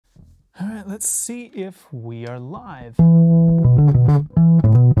All right, let's see if we are live.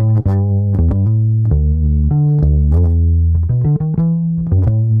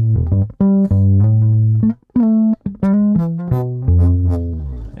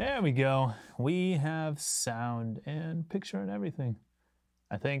 There we go. We have sound and picture and everything,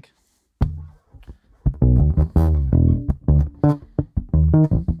 I think.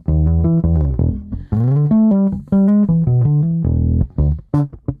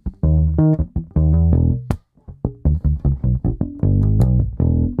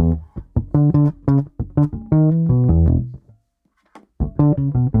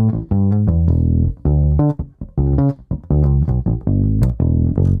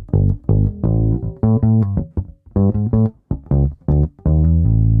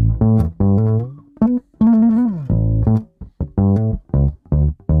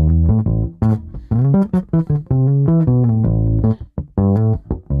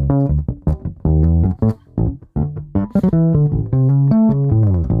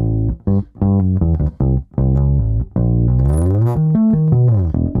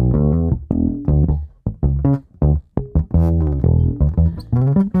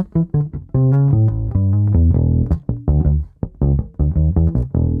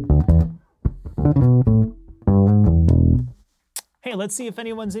 Hey, let's see if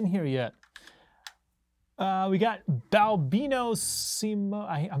anyone's in here yet. We got Balbino Simo.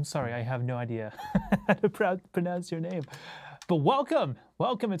 I'm sorry, I have no idea how to pronounce your name. But welcome,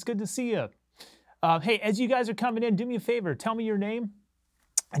 welcome. It's good to see you. Hey, as you guys are coming in, do me a favor. Tell me your name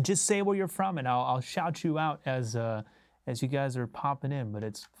and just say where you're from, and I'll shout you out as you guys are popping in. But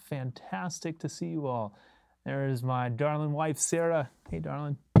it's fantastic to see you all. There's my darling wife, Sarah. Hey,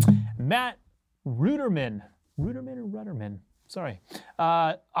 darling. Matt Ruderman. Ruderman or Rudderman? Sorry.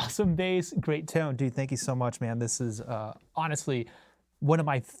 Awesome bass, great tone. Dude, thank you so much, man. This is honestly one of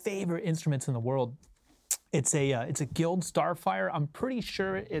my favorite instruments in the world. It's a Guild Starfire. I'm pretty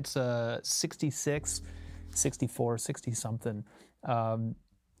sure it's a 66, 64, 60 something.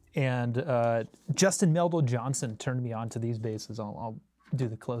 And Justin Melville Johnson turned me on to these basses. I'll do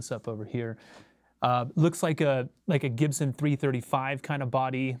the close up over here. Looks like a Gibson 335 kind of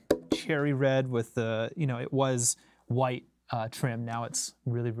body, cherry red with the, you know, it was white trim. Now it's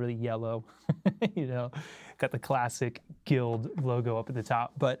really, really yellow. You know, got the classic Guild logo up at the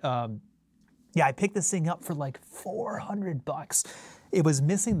top. But yeah, I picked this thing up for like $400. It was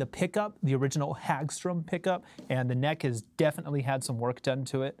missing the pickup, the original Hagstrom pickup, and the neck has definitely had some work done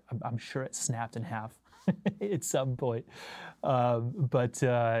to it. I'm sure it snapped in half at some point.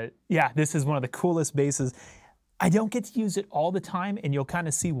 Yeah, this is one of the coolest basses. I don't get to use it all the time, and you'll kind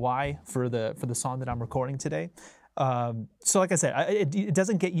of see why for the song that I'm recording today. So like I said, it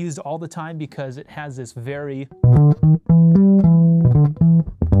doesn't get used all the time because it has this very...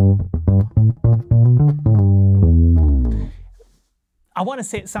 I want to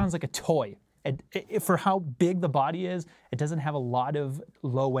say it sounds like a toy. For how big the body is, it doesn't have a lot of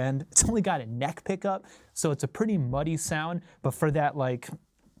low end. It's only got a neck pickup, so it's a pretty muddy sound. But for that, like,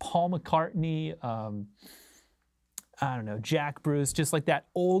 Paul McCartney, I don't know, Jack Bruce, just like that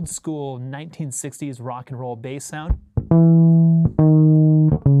old school 1960s rock and roll bass sound.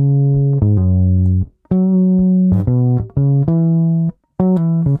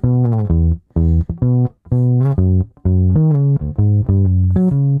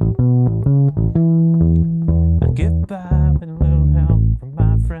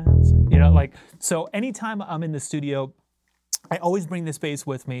 So anytime I'm in the studio, I always bring this bass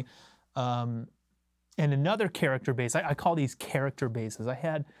with me. And another character bass, I call these character basses. I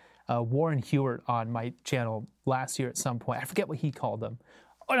had Warren Hewart on my channel last year at some point. I forget what he called them.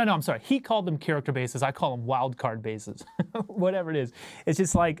 Oh, no, I'm sorry. He called them character basses. I call them wild card basses. Whatever it is. It's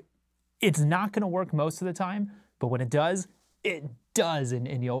just like, it's not going to work most of the time, but when it does,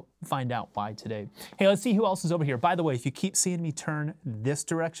 and you'll find out why today. Hey, let's see who else is over here. By the way, if you keep seeing me turn this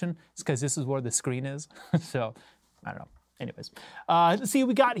direction, it's because this is where the screen is. So, I don't know. Anyways, let's see who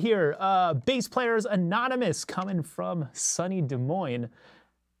we got here. Bass Players Anonymous coming from sunny Des Moines.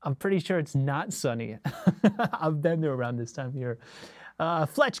 I'm pretty sure it's not sunny. I've been there around this time of year.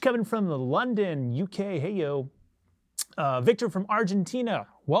 Fletch coming from London, UK. Hey, yo. Victor from Argentina.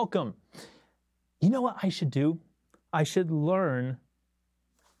 Welcome. You know what I should do? I should learn,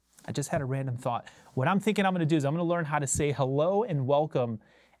 I just had a random thought. What I'm thinking I'm gonna do is I'm gonna learn how to say hello and welcome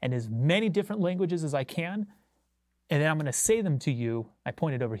in as many different languages as I can, and then I'm gonna say them to you. I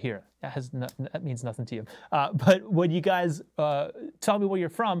pointed over here. That means nothing to you. But when you guys tell me where you're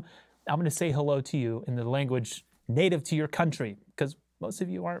from, I'm gonna say hello to you in the language native to your country, because most of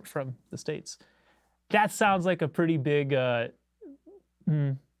you aren't from the States. That sounds like a pretty big, I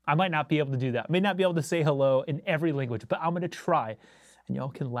I might not be able to do that. I may not be able to say hello in every language, but I'm gonna try, and y'all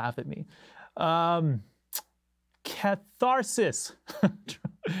can laugh at me. Catharsis.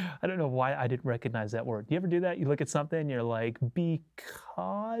 I don't know why I didn't recognize that word. Do you ever do that? You look at something and you're like,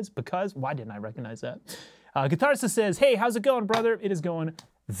 because? Why didn't I recognize that? Catharsis says, hey, how's it going, brother? It is going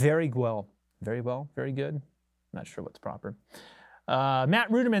very well. Very well, very good. Not sure what's proper. Matt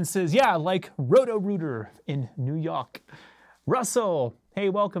Ruderman says, yeah, like Roto-Rooter in New York. Russell, hey,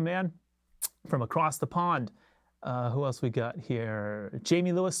 welcome, man, from across the pond. Who else we got here?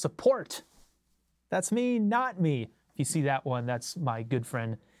 Jamie Lewis, support. That's me, not me. If you see that one, that's my good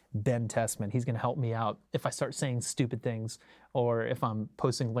friend, Ben Tessman. He's gonna help me out if I start saying stupid things or if I'm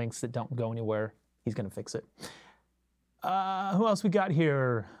posting links that don't go anywhere, he's gonna fix it. Who else we got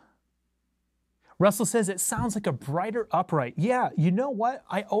here? Russell says, it sounds like a brighter upright. Yeah, you know what?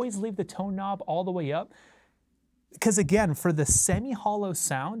 I always leave the tone knob all the way up because again, for the semi-hollow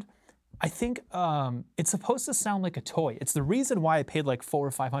sound, I think it's supposed to sound like a toy. It's the reason why I paid like $400 or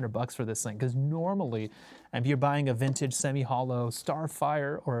 $500 for this thing, because normally, if you're buying a vintage semi-hollow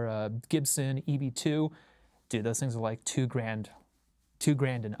Starfire or a Gibson EB2, dude, those things are like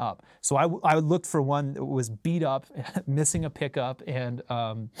 $2,000 and up. So I looked for one that was beat up, missing a pickup, and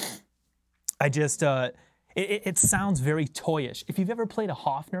I just, it sounds very toyish. If you've ever played a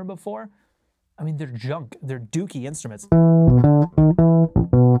Hofner before, I mean, they're junk, they're dookie instruments.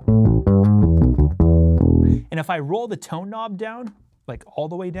 And if I roll the tone knob down, like all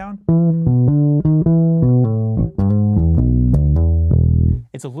the way down,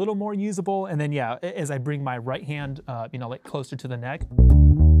 it's a little more usable. And then, yeah, as I bring my right hand, you know, like closer to the neck.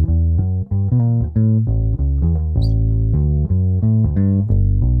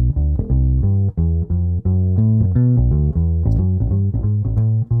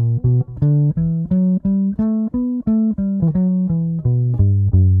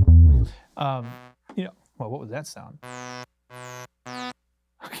 You know, well, what was that sound?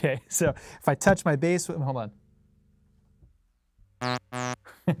 Okay, so if I touch my bass, hold on.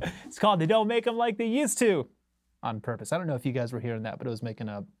 It's called They Don't Make Them Like They Used To on purpose. I don't know if you guys were hearing that, but it was making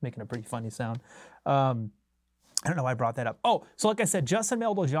a pretty funny sound. I don't know why I brought that up. Oh, so like I said, Justin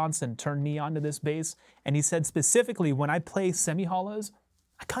Melville Johnson turned me onto this bass, and he said specifically when I play semi-hollows,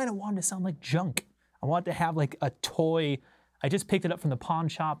 I kind of wanted to sound like junk. I want to have like a toy. I just picked it up from the pawn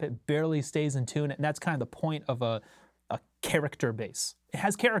shop. It barely stays in tune, and that's kind of the point of a character bass. It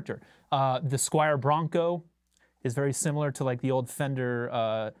has character. The Squier Bronco is very similar to like the old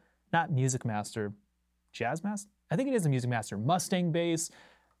Fender, not Music Master, Jazz Master? I think it is a Music Master. Mustang bass,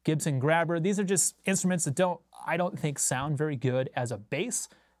 Gibson Grabber. These are just instruments that I don't think sound very good as a bass,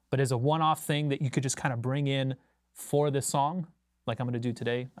 but as a one-off thing that you could just kind of bring in for this song, like I'm gonna do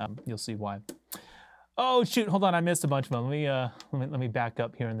today. You'll see why. Oh shoot, hold on, I missed a bunch of them. Let me back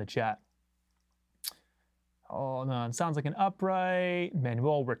up here in the chat. Oh no, it sounds like an upright.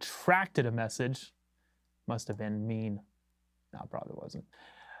 Manuel retracted a message. Must have been mean. No, probably wasn't.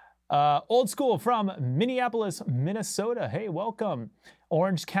 Old School from Minneapolis, Minnesota. Hey, welcome.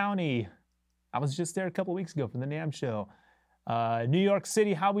 Orange County. I was just there a couple weeks ago for the NAMM show. New York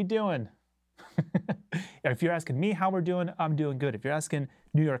City, how we doing? If you're asking me how we're doing, I'm doing good. If you're asking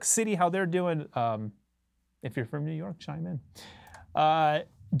New York City how they're doing, if you're from New York, chime in.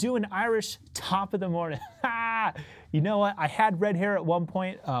 Doing Irish top of the morning. You know what? I had red hair at one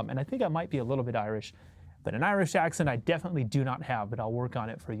point, and I think I might be a little bit Irish, but an Irish accent I definitely do not have, but I'll work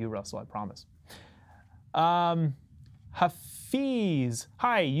on it for you, Russell, I promise. Hafiz,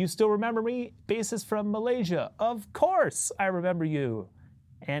 hi, you still remember me? Bassist from Malaysia. Of course I remember you.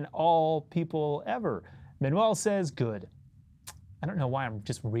 And all people ever. Manuel says, good. I don't know why I'm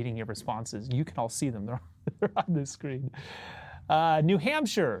just reading your responses. You can all see them, they're on the screen. New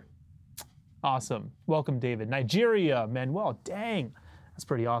Hampshire, awesome. Welcome, David. Nigeria, Manuel, dang, that's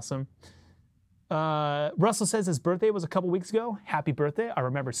pretty awesome. Russell says his birthday was a couple weeks ago. Happy birthday. I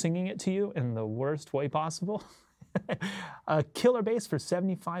remember singing it to you in the worst way possible. A killer bass for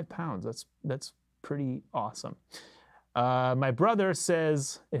 75 pounds. That's pretty awesome. My brother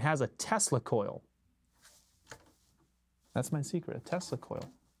says it has a Tesla coil. That's my secret, a Tesla coil.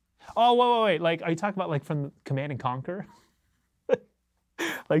 Oh, wait. Like, are you talking about like from Command and Conquer?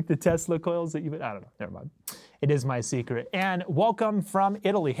 Like the Tesla coils that I don't know, never mind. It is my secret. And welcome from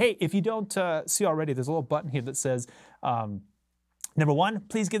Italy. Hey, if you don't see already, there's a little button here that says, number one,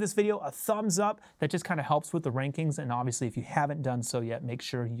 please give this video a thumbs up. That just kind of helps with the rankings. And obviously, if you haven't done so yet, make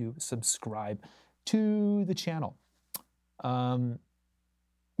sure you subscribe to the channel. You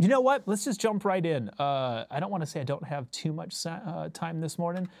know what? Let's just jump right in. I don't want to say I don't have too much time this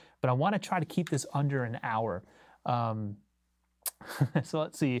morning, but I want to try to keep this under an hour. So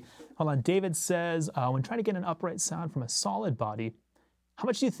let's see. Hold on. David says, when trying to get an upright sound from a solid body, how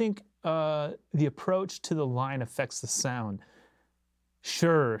much do you think the approach to the line affects the sound?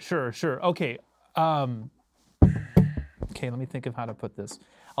 Sure. Okay. Okay, let me think of how to put this.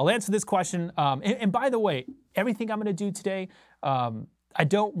 I'll answer this question. And by the way, everything I'm going to do today, I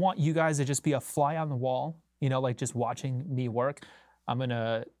don't want you guys to just be a fly on the wall, you know, like just watching me work. I'm going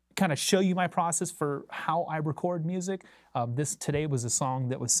to kind of show you my process for how I record music. This today was a song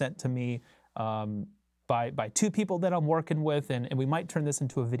that was sent to me by two people that I'm working with, and we might turn this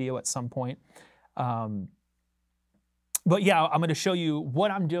into a video at some point. But yeah, I'm going to show you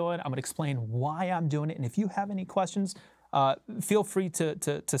what I'm doing. I'm going to explain why I'm doing it. And if you have any questions, feel free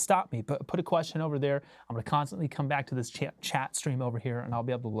to stop me. Put a question over there. I'm going to constantly come back to this chat stream over here, and I'll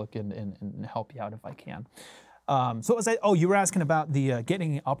be able to look and help you out if I can. So what was I? Oh, you were asking about the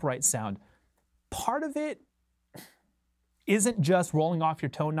getting an upright sound. Part of it isn't just rolling off your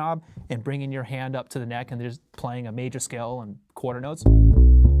tone knob and bringing your hand up to the neck and just playing a major scale and quarter notes.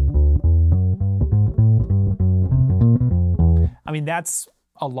 I mean, that's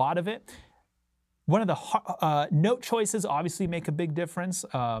a lot of it. One of the note choices obviously make a big difference.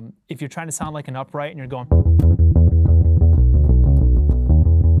 If you're trying to sound like an upright and you're going,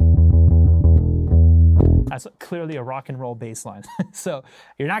 that's clearly a rock and roll bass line. So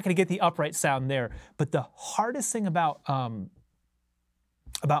you're not going to get the upright sound there. But the hardest thing about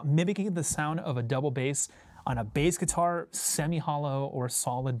mimicking the sound of a double bass on a bass guitar, semi-hollow or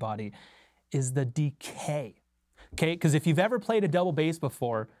solid body, is the decay. Okay, because if you've ever played a double bass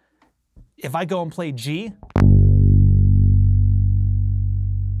before, if I go and play G,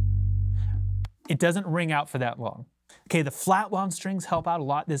 it doesn't ring out for that long. Okay, the flat wound strings help out a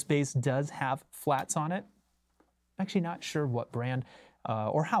lot. This bass does have flats on it. I'm actually not sure what brand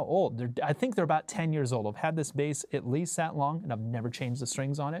or how old. I think they're about 10 years old. I've had this bass at least that long, and I've never changed the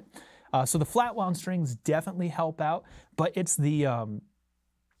strings on it. So the flat wound strings definitely help out, but it's the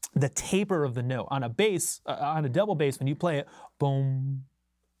taper of the note. On a bass, on a double bass, when you play it, boom,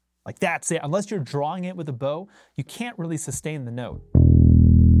 like that's it. Unless you're drawing it with a bow, you can't really sustain the note.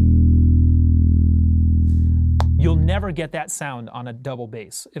 You'll never get that sound on a double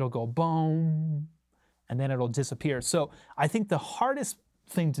bass. It'll go boom, and then it'll disappear. So I think the hardest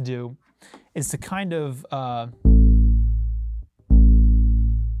thing to do is to kind of, I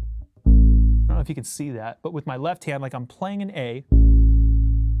don't know if you can see that, but with my left hand, like I'm playing an A,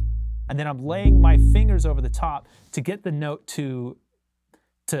 and then I'm laying my fingers over the top to get the note to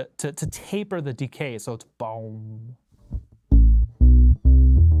taper the decay. So it's boom.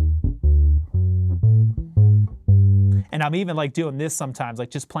 And I'm even like doing this sometimes,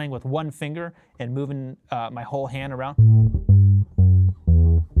 like just playing with one finger and moving my whole hand around.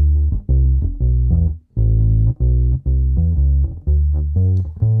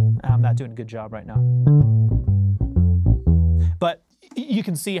 I'm not doing a good job right now. But you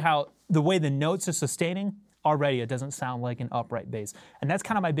can see how the way the notes are sustaining, already it doesn't sound like an upright bass. And that's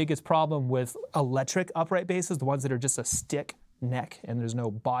kind of my biggest problem with electric upright basses, the ones that are just a stick neck and there's no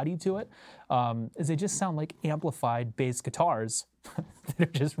body to it, is they just sound like amplified bass guitars that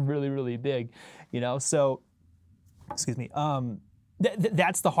are just really, really big, you know? So, excuse me,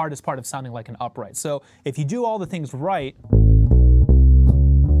 that's the hardest part of sounding like an upright. So if you do all the things right,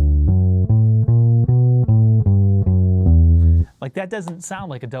 like that doesn't sound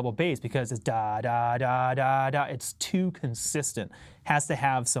like a double bass because it's da, da, da, da, da. It's too consistent. Has to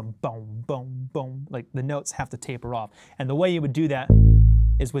have some boom, boom, boom. Like the notes have to taper off. And the way you would do that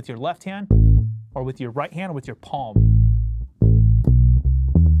is with your left hand or with your right hand or with your palm.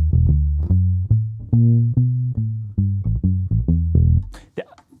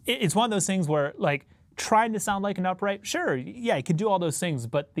 It's one of those things where like trying to sound like an upright, sure, yeah, you can do all those things,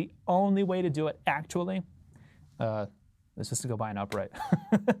 but the only way to do it actually, it's just to go buy an upright.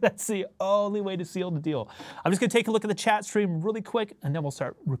 That's the only way to seal the deal. I'm just going to take a look at the chat stream really quick, and then we'll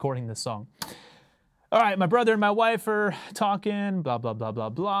start recording this song. All right, my brother and my wife are talking, blah, blah, blah, blah,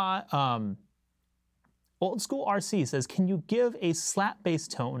 blah. Old School RC says, can you give a slap bass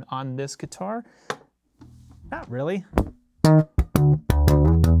tone on this guitar? Not really.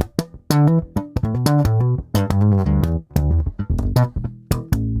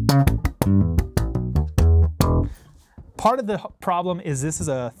 Part of the problem is this is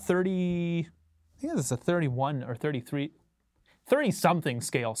a 30, I think this is a 31 or 33, 30-something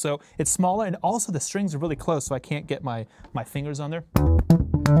scale. So it's smaller, and also the strings are really close, so I can't get my fingers on there.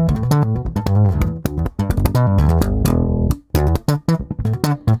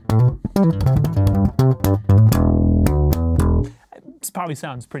 This probably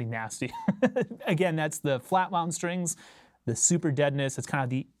sounds pretty nasty. Again, that's the flat wound strings. the super deadness. It's kind of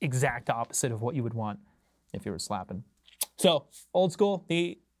the exact opposite of what you would want if you were slapping. So old school,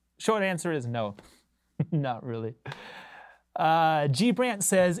 the short answer is no, not really. G. Brandt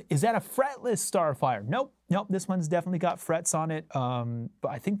says, is that a fretless Starfire? Nope, this one's definitely got frets on it, but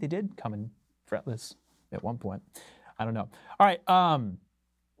I think they did come in fretless at one point. I don't know. All right,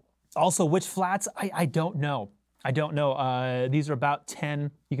 also, which flats? I don't know. These are about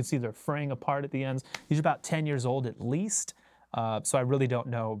 10, you can see they're fraying apart at the ends. These are about 10 years old at least, so I really don't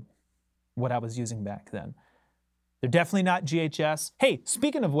know what I was using back then. They're definitely not GHS. Hey,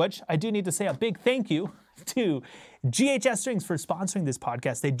 speaking of which, I do need to say a big thank you to GHS Strings for sponsoring this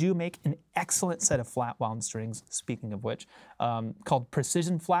podcast. They do make an excellent set of flat wound strings, speaking of which, called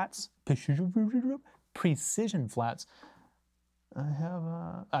Precision Flats. Precision Flats.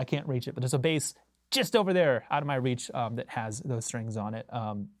 I can't reach it, but there's a bass just over there out of my reach that has those strings on it.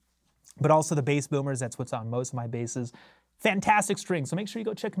 But also the bass boomers, that's what's on most of my basses. Fantastic strings, so make sure you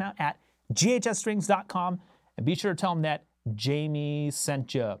go check them out at ghsstrings.com and be sure to tell them that Jamie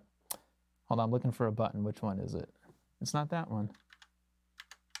sent you. Hold on, I'm looking for a button. Which one is it? It's not that one.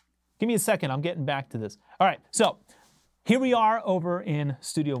 Give me a second, I'm getting back to this. All right, so here we are over in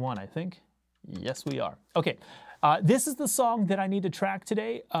Studio One, I think. Yes, we are. Okay. This is the song that I need to track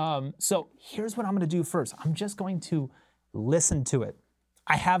today. So here's what I'm going to do first. I'm just going to listen to it.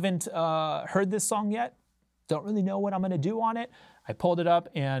 I haven't heard this song yet. Don't really know what I'm going to do on it. I pulled it up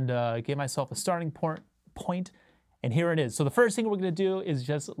and gave myself a starting point, and here it is. So the first thing we're going to do is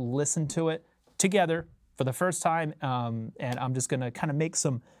just listen to it together for the first time, and I'm just going to kind of make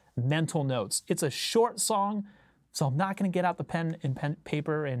some mental notes. It's a short song, so I'm not going to get out the pen and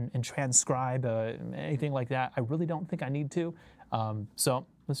paper and transcribe anything like that. I really don't think I need to. So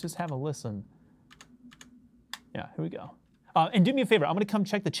let's just have a listen. Yeah, here we go. And do me a favor, I'm going to come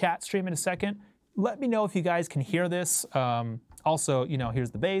check the chat stream in a second. Let me know if you guys can hear this. Also, you know,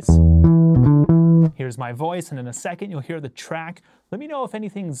 here's the bass. Here's my voice, and in a second you'll hear the track. Let me know if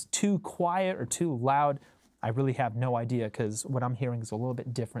anything's too quiet or too loud. I really have no idea because what I'm hearing is a little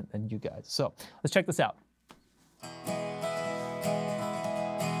bit different than you guys. So let's check this out.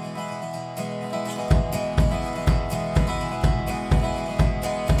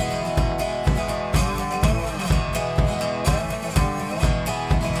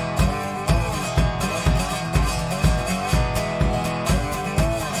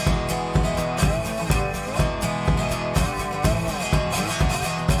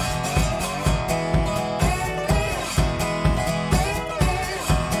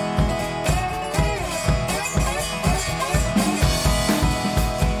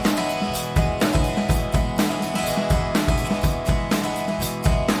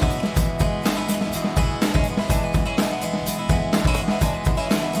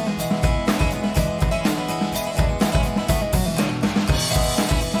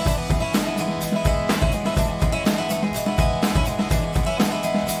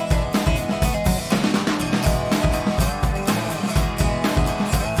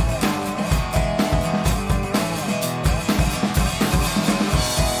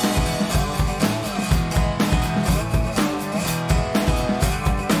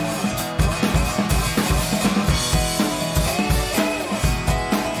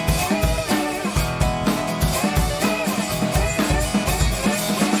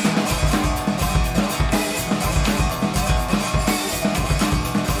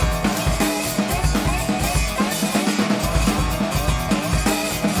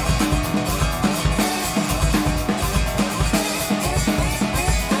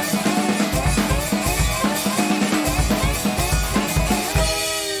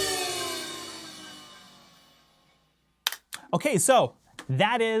 Okay, so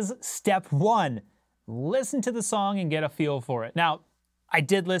that is step one. Listen to the song and get a feel for it. Now, I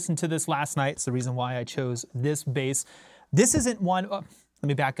did listen to this last night. It's the reason why I chose this bass. This isn't one, let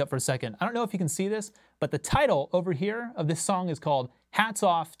me back up for a second. I don't know if you can see this, but the title over here of this song is called Hats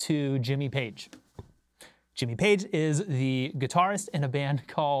Off to Jimmy Page. Jimmy Page is the guitarist in a band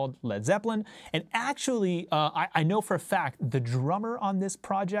called Led Zeppelin. And actually, I know for a fact the drummer on this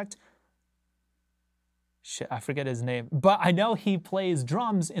project, shit, I forget his name, but I know he plays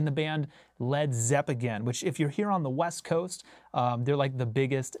drums in the band Led Zeppelin, which if you're here on the West Coast, they're like the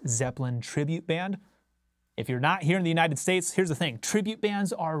biggest Zeppelin tribute band. If you're not here in the United States, here's the thing, tribute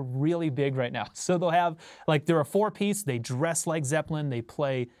bands are really big right now. So they'll have, like, they're a four-piece, they dress like Zeppelin, they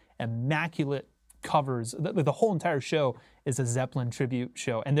play immaculate covers. The whole entire show is a Zeppelin tribute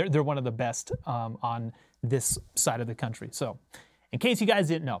show, and they're one of the best on this side of the country. So in case you guys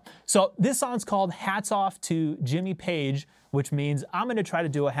didn't know. So this song's called Hats Off to Jimmy Page, which means I'm gonna try to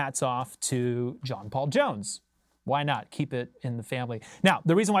do a hats off to John Paul Jones. Why not keep it in the family? Now,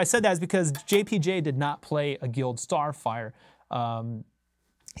 the reason why I said that is because JPJ did not play a Guild Starfire.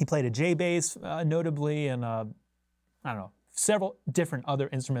 He played a J bass, notably, and I don't know, several different other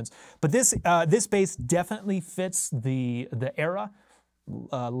instruments. But this bass definitely fits the era,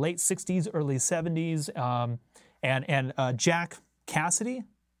 late 60s, early 70s, and Jack Cassidy.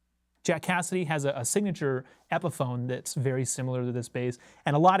 Jack Cassidy has a signature Epiphone that's very similar to this bass,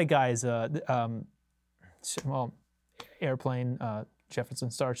 and a lot of guys, well, Airplane,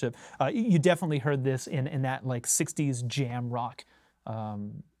 Jefferson Starship, you definitely heard this in that like 60s jam rock,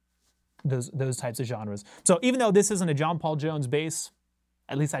 those types of genres. So even though this isn't a John Paul Jones bass,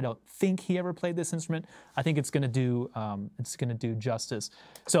 at least I don't think he ever played this instrument, I think it's gonna do justice.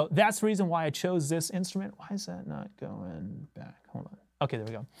 So that's the reason why I chose this instrument. Why is that not going back? Hold on. Okay, there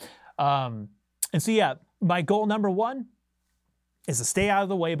we go. And so yeah, my goal number one is to stay out of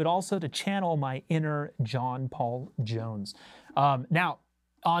the way, but also to channel my inner John Paul Jones. Now,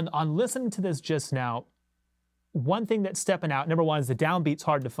 on listening to this just now, one thing that's stepping out, number one, is the downbeat's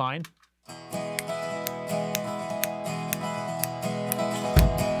hard to find.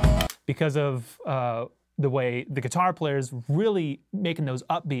 Because of the way the guitar player's really making those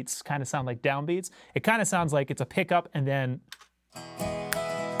upbeats kind of sound like downbeats. It kind of sounds like it's a pickup and then...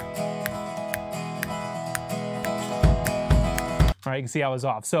 All right, you can see I was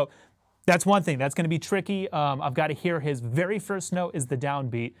off. So that's one thing. That's going to be tricky. I've got to hear his very first note is the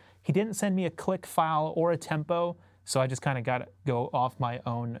downbeat. He didn't send me a click file or a tempo, so I just kind of got to go off my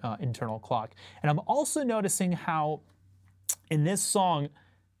own internal clock. And I'm also noticing how in this song,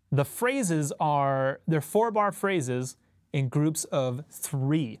 the phrases they're 4-bar phrases in groups of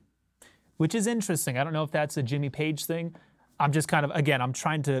 3, which is interesting. I don't know if that's a Jimmy Page thing. I'm just kind of, again, I'm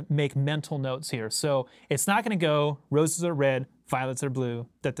trying to make mental notes here. So it's not going to go roses are red, violets are blue,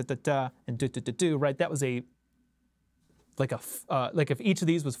 da da da da, and do do do do. Right? That was like if each of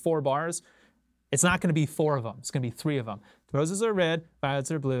these was 4 bars, it's not going to be 4 of them. It's going to be 3 of them. Roses are red, violets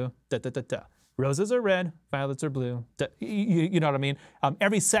are blue, da da da da. Roses are red, violets are blue. Da, you know what I mean?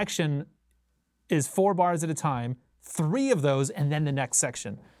 Every section is 4 bars at a time, 3 of those, and then the next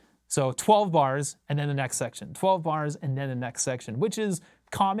section. So 12 bars, and then the next section. 12 bars, and then the next section, which is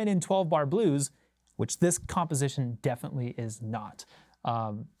common in 12-bar blues, which this composition definitely is not.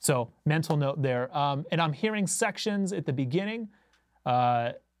 So mental note there. And I'm hearing sections at the beginning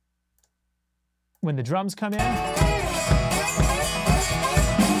when the drums come in.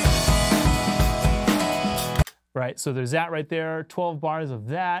 Right, so there's that right there, 12 bars of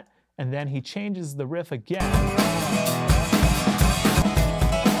that, and then he changes the riff again.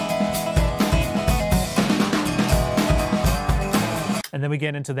 And then we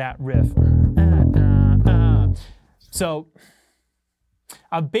get into that riff. So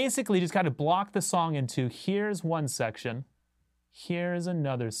I've basically just got to block the song into here's one section, here's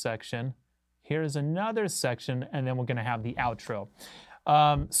another section, here's another section, and then we're going to have the outro.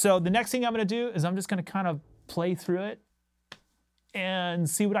 So the next thing I'm going to do is I'm just going to kind of play through it and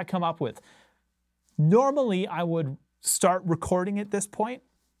see what I come up with. Normally, I would start recording at this point.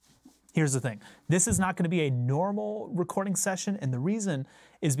 Here's the thing. This is not going to be a normal recording session, and the reason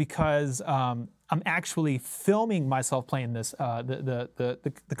is because I'm actually filming myself playing this.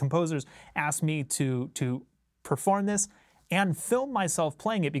 The composers asked me to perform this and film myself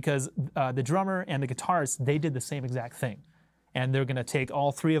playing it because the drummer and the guitarist, they did the same exact thing. And they're going to take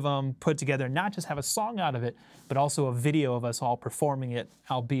all 3 of them, put together, not just have a song out of it, but also a video of us all performing it,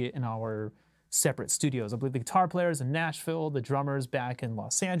 albeit in our separate studios. I believe the guitar player's in Nashville, the drummer's back in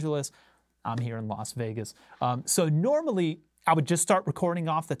Los Angeles, I'm here in Las Vegas. So normally I would just start recording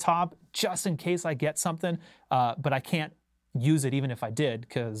off the top just in case I get something, but I can't use it even if I did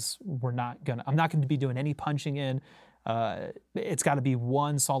because I'm not going to be doing any punching in. It's got to be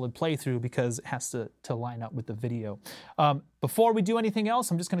one solid playthrough because it has to line up with the video. Before we do anything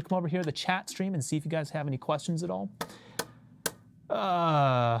else, I'm just going to come over here to the chat stream and see if you guys have any questions at all.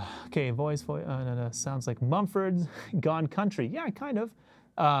 Okay, voice, no, sounds like Mumford Gone Country. Yeah, kind of.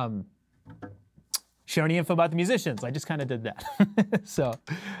 Share any info about the musicians. I just kind of did that. So,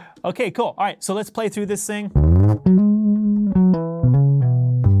 okay, cool. All right, so let's play through this thing.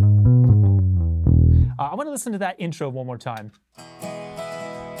 I want to listen to that intro one more time.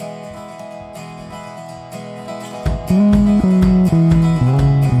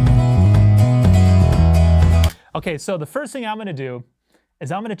 Okay, so the first thing I'm going to do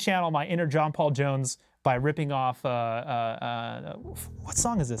is I'm going to channel my inner John Paul Jones by ripping off, what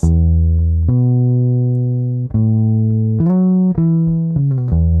song is this?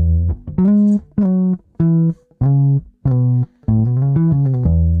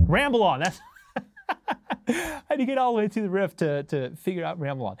 Ramble On. That's I all the way through the riff to figure out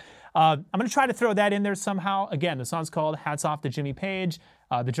Ramble On. I'm going to try to throw that in there somehow. Again, the song's called Hats Off to Jimmy Page.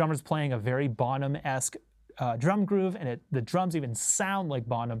 The drummer's playing a very Bonham-esque drum groove, and the drums even sound like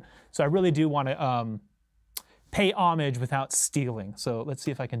Bonham. So I really do want to pay homage without stealing. So let's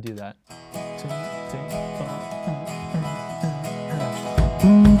see if I can do that.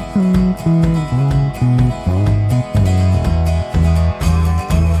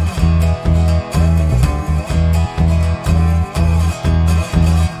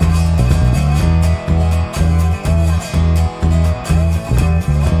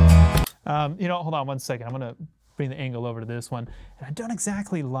 You know, hold on one second. I'm going to bring the angle over to this one. And I don't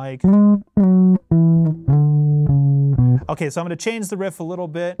exactly like... Okay, so I'm going to change the riff a little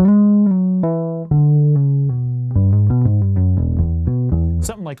bit.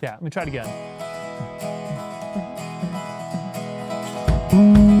 Something like that. Let me try it again.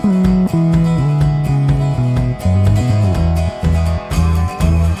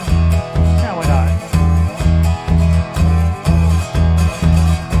 Yeah, why not?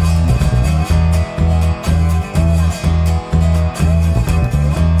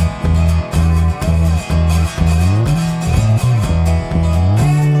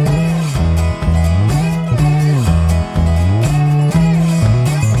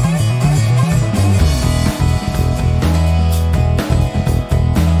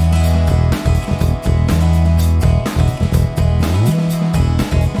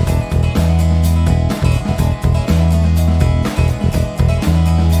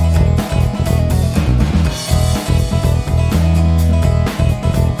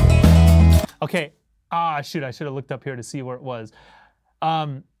 Okay, shoot, I should have looked up here to see where it was.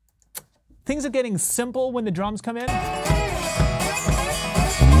 Things are getting simple when the drums come in.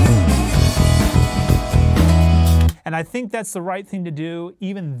 And I think that's the right thing to do,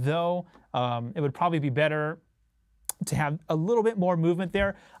 even though it would probably be better to have a little bit more movement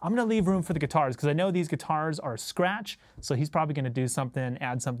there. I'm gonna leave room for the guitars, because I know these guitars are scratch, so he's probably gonna do something,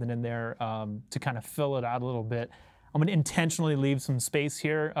 add something in there to kind of fill it out a little bit. I'm gonna intentionally leave some space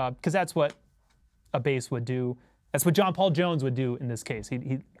here, because that's what a bass would do. That's what John Paul Jones would do in this case.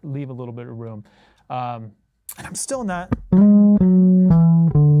 He'd leave a little bit of room. And I'm still not...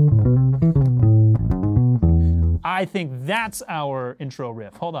 I think that's our intro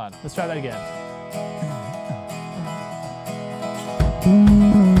riff. Hold on, let's try that again.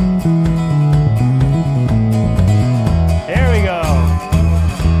 There we go.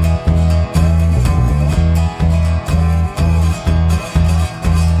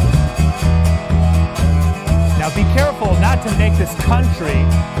 Now be careful not to make this country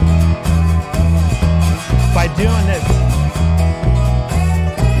by doing this.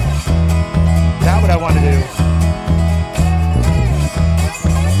 Is that what I want to do?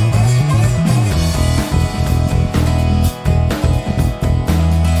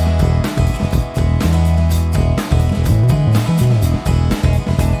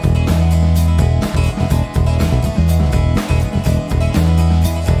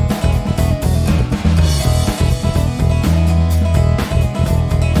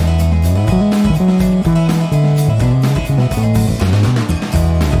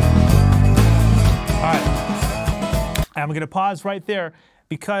 I'm going to pause right there,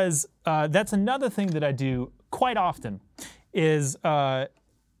 because that's another thing that I do quite often is,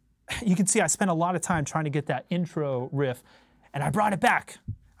 you can see I spent a lot of time trying to get that intro riff, and I brought it back.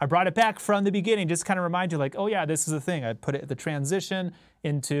 I brought it back from the beginning, just kind of remind you like, oh yeah, this is the thing. I put it at the transition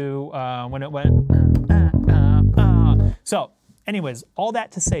into when it went. So anyways, all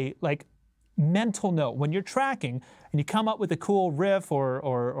that to say, like, mental note, when you're tracking and you come up with a cool riff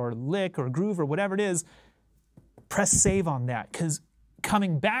or lick or groove or whatever it is, press save on that, because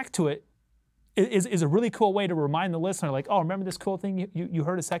coming back to it is a really cool way to remind the listener, like, oh, remember this cool thing you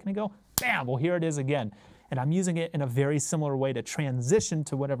heard a second ago? Bam, well, here it is again. And I'm using it in a very similar way to transition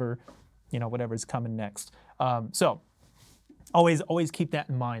to whatever, whatever's coming next. So always keep that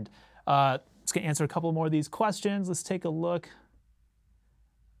in mind. Let's answer a couple more of these questions. Let's take a look.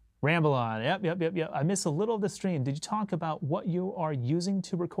 Ramble On. Yep. I missed a little of the stream. Did you talk about what you are using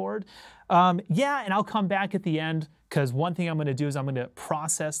to record? Yeah, and I'll come back at the end, because one thing I'm going to do is I'm going to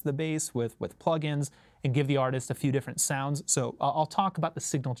process the bass with plugins and give the artist a few different sounds. So I'll talk about the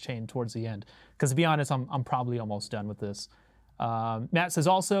signal chain towards the end, because to be honest, I'm probably almost done with this. Matt says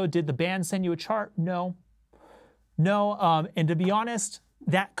also, did the band send you a chart? No. And to be honest,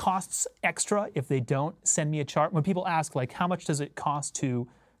 that costs extra if they don't send me a chart. When people ask, like, how much does it cost to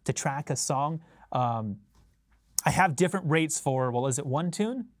track a song, I have different rates for, well, is it 1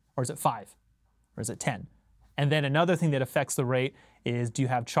 tune, or is it 5, or is it 10? And then another thing that affects the rate is, do you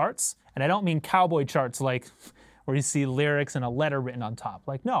have charts? And I don't mean cowboy charts like where you see lyrics and a letter written on top.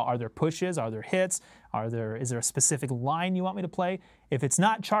 Like, no, are there pushes? Are there hits? Is there a specific line you want me to play? If it's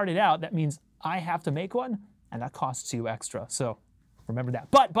not charted out, that means I have to make one, and that costs you extra. So remember that.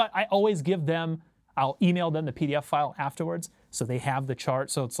 But I always give them, I'll email them the PDF file afterwards, so they have the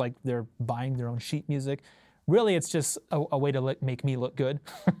chart, so it's like they're buying their own sheet music. Really, it's just a way to make me look good.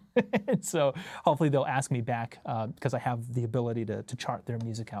 And so hopefully they'll ask me back because I have the ability to chart their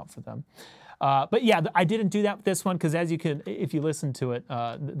music out for them. But yeah, I didn't do that with this one because as you can, if you listen to it,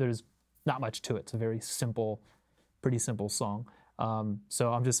 there's not much to it. It's a very simple, pretty simple song.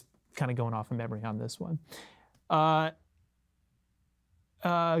 So I'm just kind of going off of memory on this one.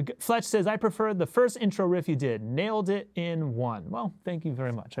 Fletch says, I prefer the first intro riff you did. Nailed it in one. Well, thank you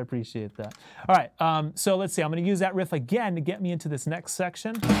very much. I appreciate that. All right, so let's see. I'm going to use that riff again to get me into this next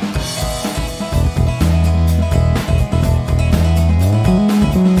section.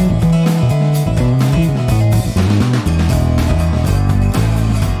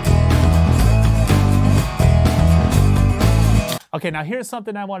 Okay, now here's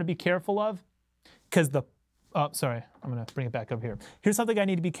something I want to be careful of, because sorry, I'm going to bring it back up here. Here's something I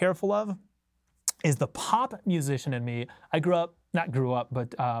need to be careful of, is the pop musician in me. I not grew up,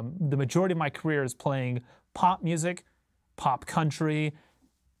 but the majority of my career is playing pop music, pop country,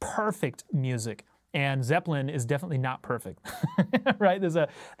 perfect music. And Zeppelin is definitely not perfect, right? There's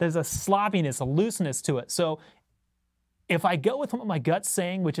a sloppiness, a looseness to it. So if I go with what my gut's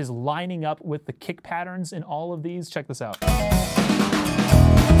saying, which is lining up with the kick patterns in all of these, check this out.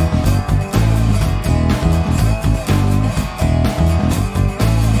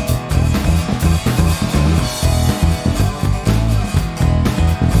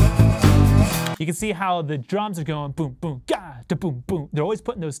 You can see how the drums are going boom, boom, ga, da, boom, boom. They're always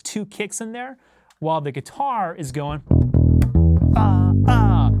putting those two kicks in there, while the guitar is going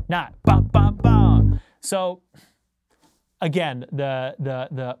ba, not ba, ba, ba. So again,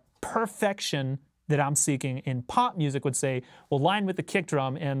 the perfection that I'm seeking in pop music would say, well, line with the kick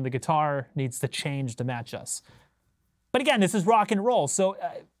drum and the guitar needs to change to match us. But again, this is rock and roll, so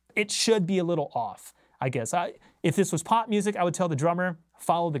it should be a little off, I guess. If this was pop music, I would tell the drummer,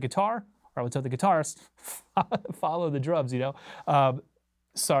 follow the guitar, or I would tell the guitarist, follow the drums, you know?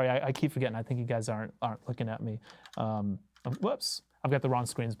 Sorry, I keep forgetting. I think you guys aren't looking at me. Whoops, I've got the wrong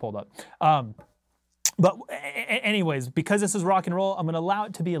screens pulled up. But anyways, because this is rock and roll, I'm going to allow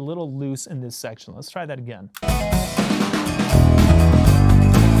it to be a little loose in this section. Let's try that again.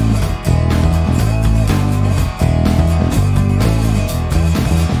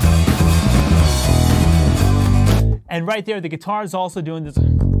 And right there, the guitar is also doing this.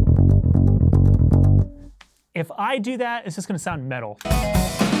 If I do that, it's just going to sound metal.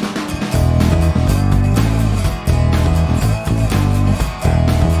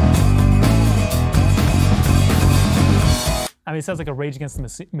 I mean, it sounds like a Rage Against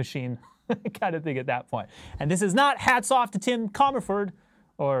the Machine kind of thing at that point. And this is not hats off to Tim Comerford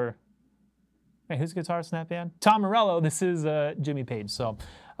or, wait, who's the guitarist in that band? Tom Morello. This is Jimmy Page. So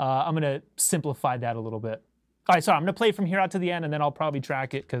I'm going to simplify that a little bit. All right, sorry, I'm going to play from here out to the end, and then I'll probably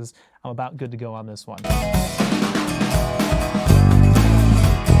track it because I'm about good to go on this one.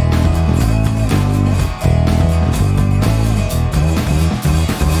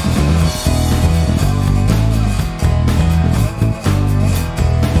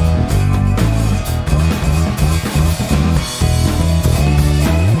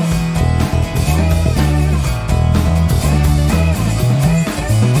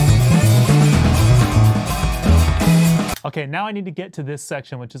 Okay, now I need to get to this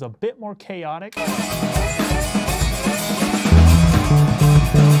section, which is a bit more chaotic.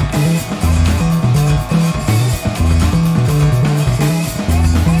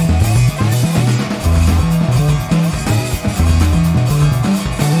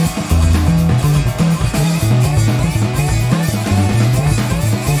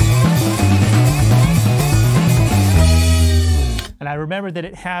 And I remember that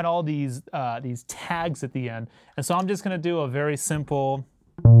it had all these tags at the end. And so I'm just going to do a very simple.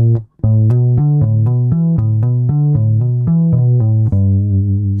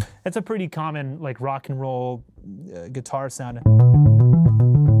 It's a pretty common like rock and roll guitar sound.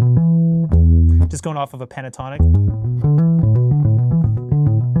 Just going off of a pentatonic.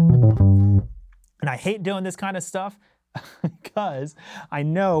 And I hate doing this kind of stuff because I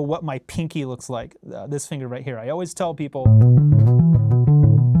know what my pinky looks like, this finger right here. I always tell people,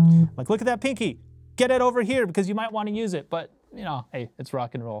 like, look at that pinky, get it over here because you might want to use it, but you know, hey, it's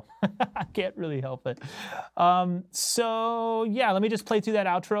rock and roll. I can't really help it. So yeah, let me just play through that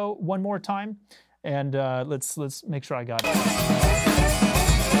outro one more time, and let's make sure I got it.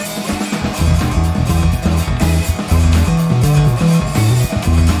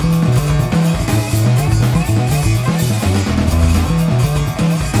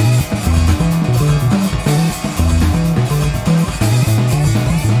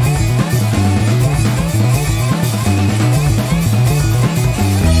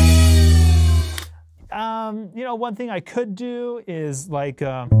 know, one thing I could do is like,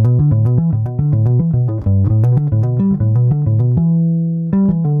 I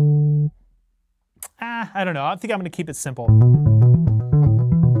don't know. I think I'm going to keep it simple.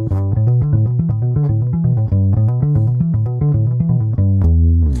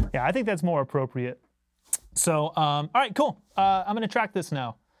 Yeah, I think that's more appropriate. So, all right, cool. I'm going to track this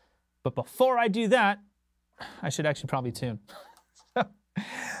now. But before I do that, I should actually probably tune.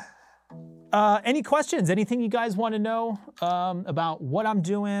 Any questions? Anything you guys want to know about what I'm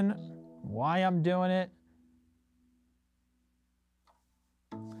doing, why I'm doing it?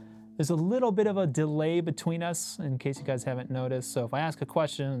 There's a little bit of a delay between us, in case you guys haven't noticed. So if I ask a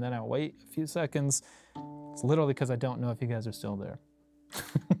question and then I wait a few seconds, it's literally because I don't know if you guys are still there.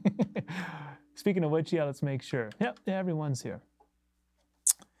 Speaking of which, yeah, let's make sure. Yep, yeah, everyone's here.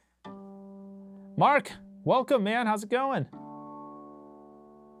 Mark, welcome, man. How's it going?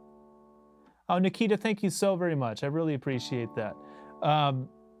 Oh, Nikita, thank you so very much. I really appreciate that.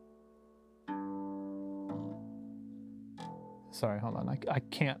 Sorry, hold on. I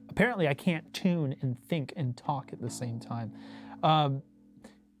can't, apparently I can't tune and think and talk at the same time.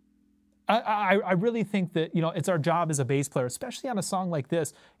 I really think that, you know, it's our job as a bass player, especially on a song like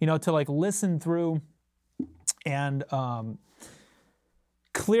this, you know, to like listen through and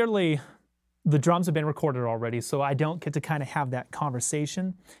clearly the drums have been recorded already, so I don't get to kind of have that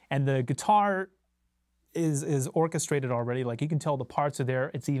conversation. And the guitar is orchestrated already. Like you can tell the parts are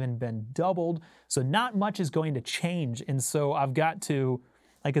there. It's even been doubled. So not much is going to change. And so I've got to,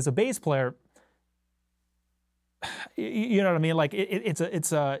 like as a bass player, you know what I mean? Like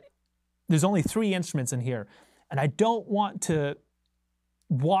there's only 3 instruments in here. And I don't want to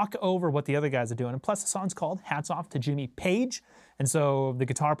walk over what the other guys are doing. And plus the song's called Hats Off to Jimmy Page. And so the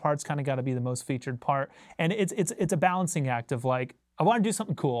guitar part's kind of got to be the most featured part. And it's a balancing act of like, I want to do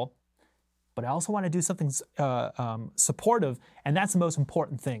something cool, but I also want to do something supportive. And that's the most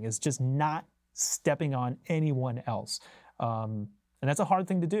important thing, is just not stepping on anyone else. And that's a hard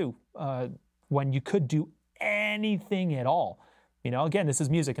thing to do when you could do anything at all. You know, again, this is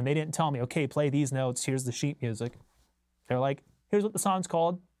music, and they didn't tell me, okay, play these notes, here's the sheet music. They're like, here's what the song's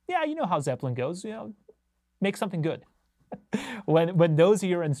called. Yeah, you know how Zeppelin goes, you know, make something good. when those are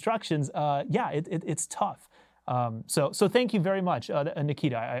your instructions, yeah, it's tough. So thank you very much,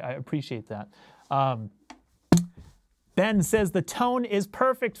 Nikita, I appreciate that. Ben says the tone is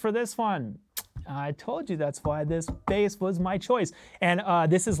perfect for this one. I told you that's why this bass was my choice. And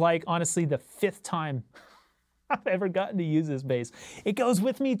this is like, honestly, the 5th time I've ever gotten to use this bass. It goes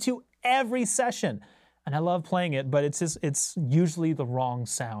with me to every session, and I love playing it, but it's usually the wrong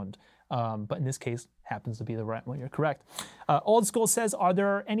sound. But in this case, happens to be the right one. You're correct. Old School says, are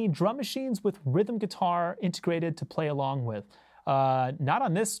there any drum machines with rhythm guitar integrated to play along with? Not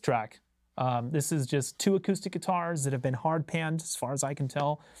on this track. This is just 2 acoustic guitars that have been hard panned, as far as I can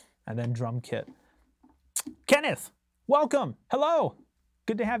tell, and then drum kit. Kenneth, welcome. Hello.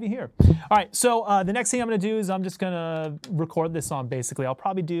 Good to have you here. All right, so the next thing I'm going to do is I'm just going to record this song, basically. I'll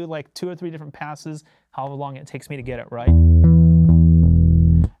probably do like 2 or 3 different passes, however long it takes me to get it right.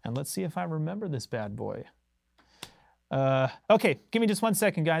 And let's see if I remember this bad boy. Okay, give me just 1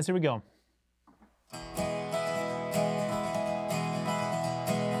 second, guys. Here we go.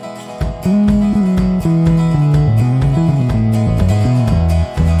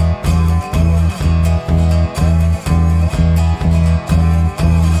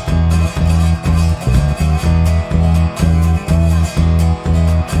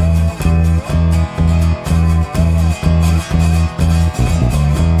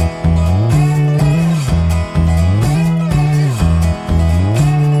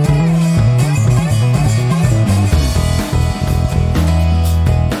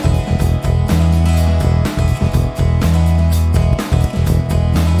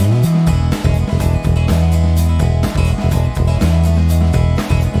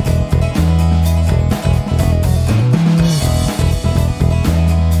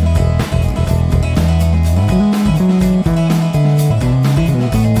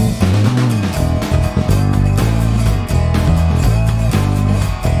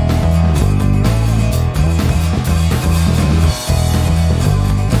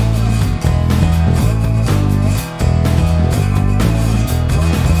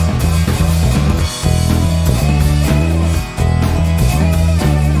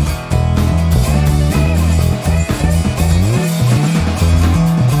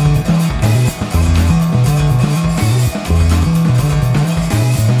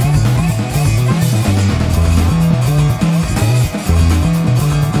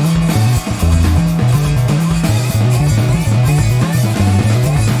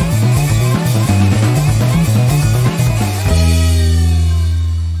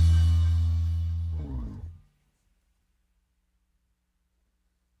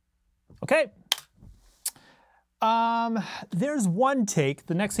 There's one take.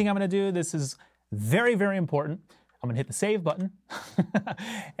 The next thing I'm gonna do, this is very, very important. I'm gonna hit the save button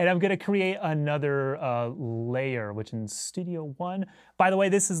and I'm gonna create another layer, which in Studio One, by the way,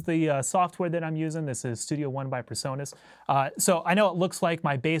 this is the software that I'm using. This is Studio One by PreSonus. So I know it looks like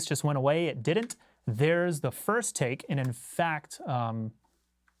my bass just went away. It didn't. There's the first take, and in fact, sorry,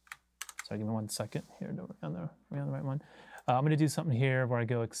 give me 1 second here. We're on the right one. I'm gonna do something here where I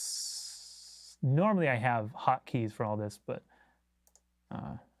go, normally I have hotkeys for all this, but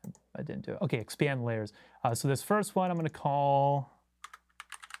I didn't do it. Okay, expand layers. So this first one I'm gonna call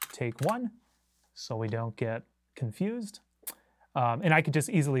take one, so we don't get confused. And I could just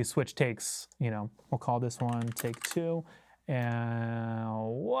easily switch takes, you know. We'll call this one take two. And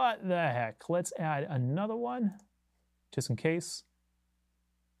what the heck? Let's add another one, just in case.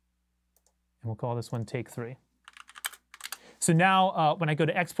 And we'll call this one take three. So now when I go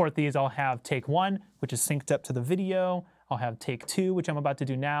to export these, I'll have take one, which is synced up to the video. I'll have take two, which I'm about to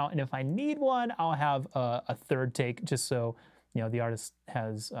do now. And if I need one, I'll have a third take, just so you know the artist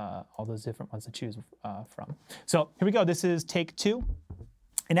has all those different ones to choose from. So here we go. This is take two.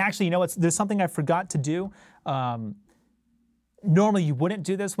 And actually, you know, there's something I forgot to do. Normally you wouldn't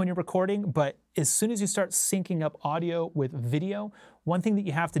do this when you're recording, but as soon as you start syncing up audio with video, one thing that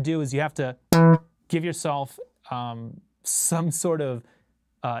you have to do is you have to give yourself some sort of,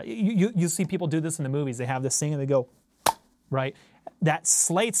 you see people do this in the movies. They have this thing and they go, right? That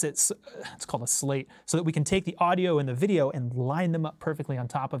slates it, it's called a slate, so that we can take the audio and the video and line them up perfectly on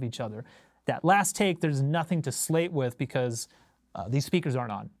top of each other. That last take, there's nothing to slate with because these speakers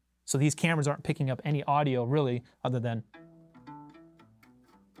aren't on. So these cameras aren't picking up any audio really other than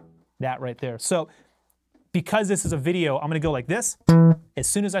that right there. So because this is a video, I'm gonna go like this. As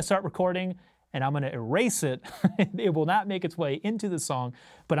soon as I start recording, and I'm gonna erase it, it will not make its way into the song,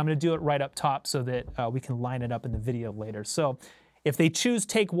 but I'm gonna do it right up top so that we can line it up in the video later. So if they choose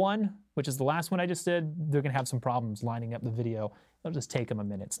take one, which is the last one I just did, they're gonna have some problems lining up the video. It'll just take them a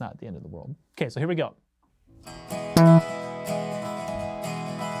minute, it's not the end of the world. Okay, so here we go.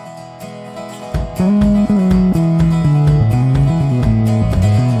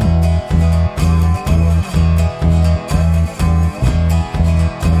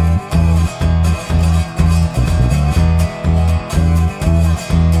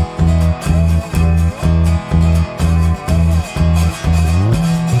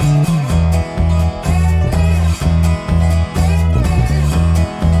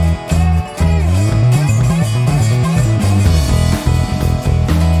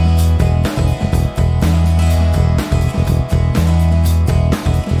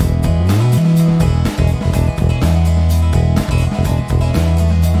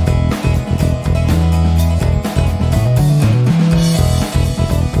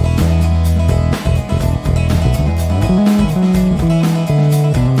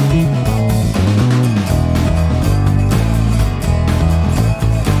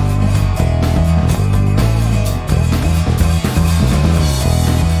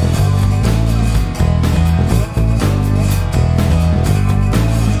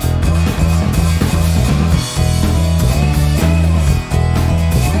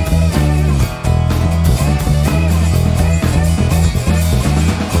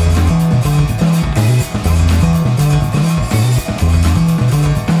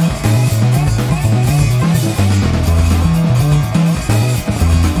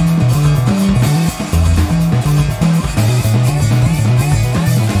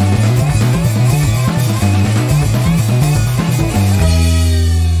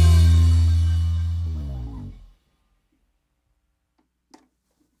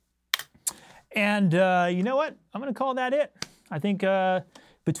 And you know what? I'm gonna call that it. I think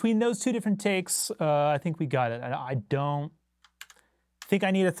between those two different takes, I think we got it. I don't think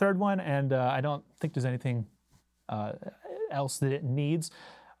I need a third one, and I don't think there's anything else that it needs.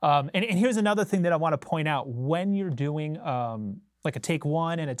 And here's another thing that I want to point out. When you're doing like a take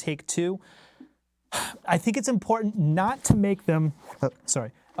one and a take two, I think it's important not to make them,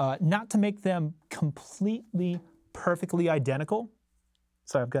 not to make them completely, perfectly identical.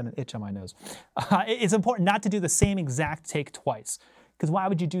 Sorry, I've got an itch on my nose. It's important not to do the same exact take twice, because why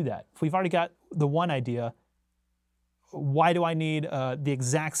would you do that? If we've already got the one idea, why do I need the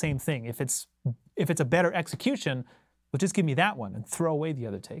exact same thing? If it's a better execution, well, just give me that one and throw away the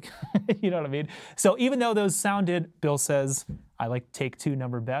other take. You know what I mean? So even though those sounded, Bill says, I like take two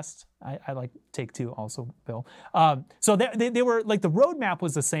number best. I like take two also, Bill. So they were, like, the roadmap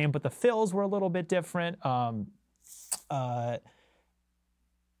was the same, but the fills were a little bit different.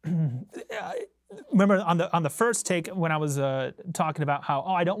 Remember on the first take when I was talking about how,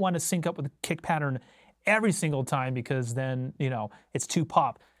 I don't want to sync up with the kick pattern every single time because then, you know, it's too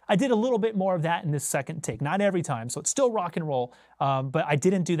pop. I did a little bit more of that in this second take, not every time, so it's still rock and roll, but I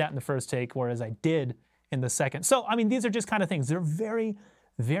didn't do that in the first take, whereas I did in the second. So, I mean, these are just kind of things. They're very,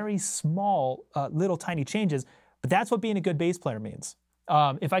 very small, little tiny changes, but that's what being a good bass player means.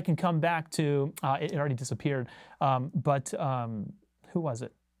 If I can come back to, it already disappeared, but who was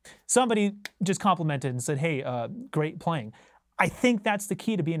it? Somebody just complimented and said, hey, great playing. I think that's the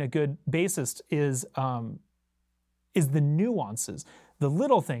key to being a good bassist is the nuances, the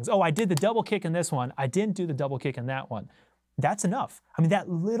little things. Oh, I did the double kick in this one. I didn't do the double kick in that one. That's enough. I mean, that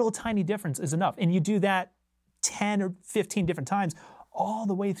little tiny difference is enough. And you do that 10 or 15 different times all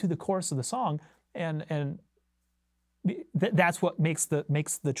the way through the course of the song, and that's what makes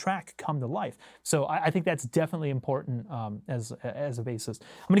the track come to life. So I think that's definitely important as a bassist.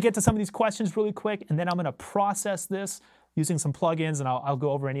 I'm going to get to some of these questions really quick, and then I'm going to process this using some plugins, and I'll go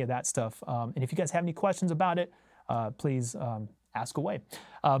over any of that stuff. And if you guys have any questions about it, please ask away.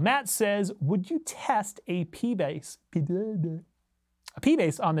 Matt says, would you test a P-bass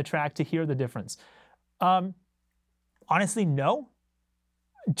on the track to hear the difference? Honestly, no.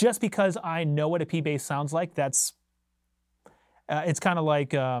 Just because I know what a P-bass sounds like, that's it's kind of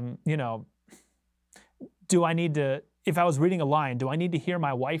like, you know, do I need to, if I was reading a line, do I need to hear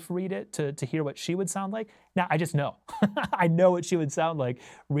my wife read it to hear what she would sound like? No, I just know. I know what she would sound like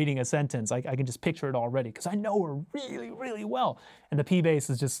reading a sentence. I can just picture it already because I know her really, really well. And the P-bass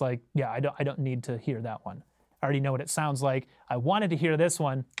is just like, yeah, I don't need to hear that one. I already know what it sounds like. I wanted to hear this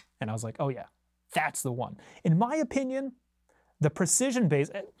one, and I was like, oh yeah, that's the one. In my opinion, the precision bass,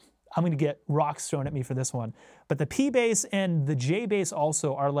 I'm going to get rocks thrown at me for this one, but the P-bass and the J-bass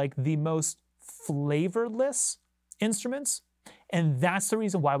also are like the most flavorless instruments, and that's the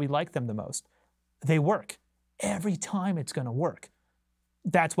reason why we like them the most. They work. Every time it's going to work.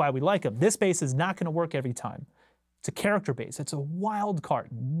 That's why we like them. This bass is not going to work every time. It's a character bass. It's a wild card.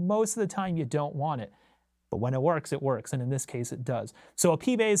 Most of the time you don't want it, but when it works, and in this case it does. So a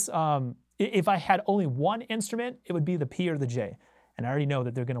P-bass, if I had only one instrument, it would be the P or the J. And I already know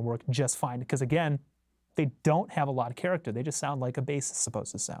that they're going to work just fine because, again, they don't have a lot of character. They just sound like a bass is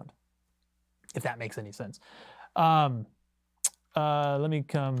supposed to sound, if that makes any sense. Let me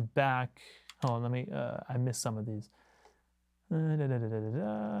come back. Hold on, I missed some of these.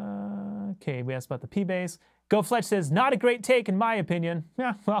 Okay, we asked about the P-bass. Go Fletch says, not a great take in my opinion.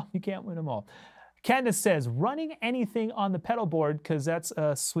 Yeah, well, you can't win them all. Candace says, running anything on the pedal board because that's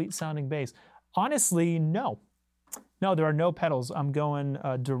a sweet sounding bass. Honestly, no. No, there are no pedals. I'm going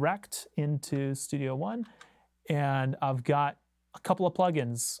direct into Studio One, and I've got a couple of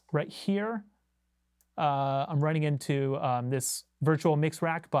plugins right here. I'm running into this virtual mix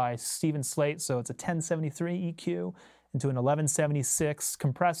rack by Steven Slate, so it's a 1073 EQ into an 1176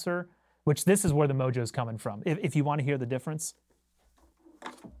 compressor, which this is where the mojo is coming from. If you want to hear the difference.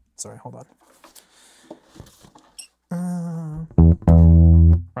 Sorry, hold on.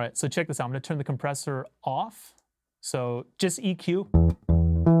 All right, so check this out. I'm going to turn the compressor off. So just EQ.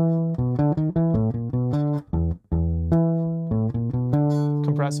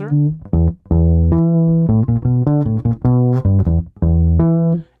 Compressor.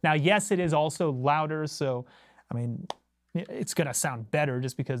 Now, yes, it is also louder, so, I mean, it's going to sound better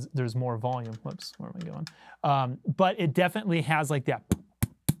just because there's more volume. Whoops, where am I going? But it definitely has like that.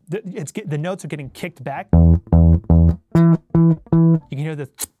 The notes are getting kicked back. You can hear the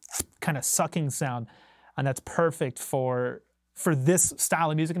kind of sucking sound. And that's perfect for this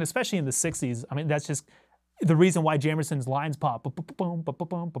style of music, and especially in the 60s. I mean, that's just the reason why Jamerson's lines pop.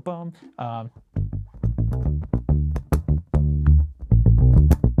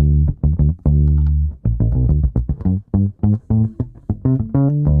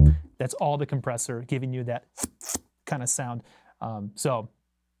 That's all the compressor giving you that kind of sound. So,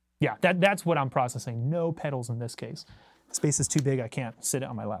 yeah, that's what I'm processing. No pedals in this case. Space is too big, I can't sit it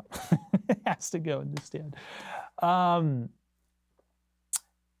on my lap. It has to go in the stand.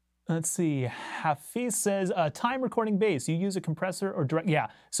 Let's see, Hafiz says, time recording bass, you use a compressor or direct? Yeah,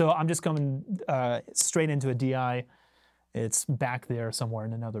 so I'm just coming straight into a DI. It's back there somewhere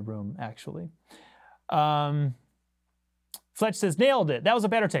in another room, actually. Fletch says, nailed it. That was a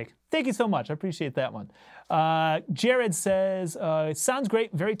better take. Thank you so much. I appreciate that one. Jared says, sounds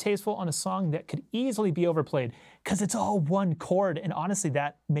great, very tasteful on a song that could easily be overplayed because it's all one chord, and honestly,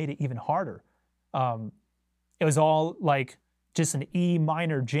 that made it even harder. It was all like just an E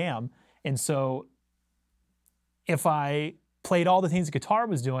minor jam, and so if I played all the things the guitar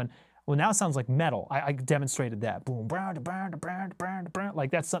was doing, well, now it sounds like metal. I demonstrated that. Boom,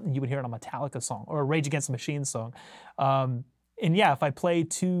 like that's something you would hear in a Metallica song or a Rage Against the Machine song. And yeah, if I play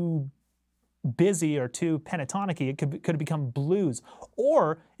too busy or too pentatonic-y, it could have become blues.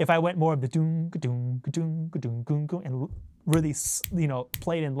 Or if I went more of the doom doom doom doom doom and really, you know,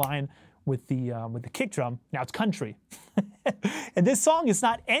 played in line with the kick drum, now it's country. And this song is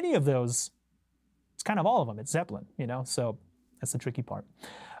not any of those. It's kind of all of them. It's Zeppelin, you know. So that's the tricky part.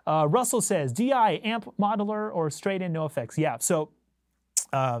 Russell says, DI, amp modeler, or straight in, no effects? Yeah, so,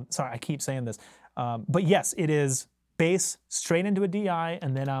 sorry, I keep saying this. But yes, it is bass straight into a DI,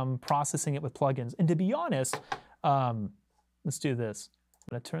 and then I'm processing it with plugins. And to be honest, let's do this.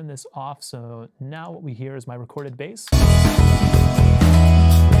 I'm gonna turn this off, so now what we hear is my recorded bass.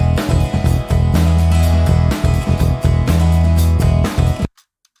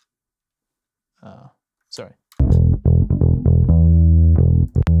 Sorry.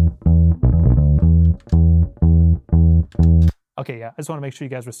 Okay, yeah, I just want to make sure you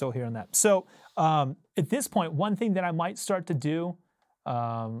guys were still hearing that. So at this point, one thing that I might start to do,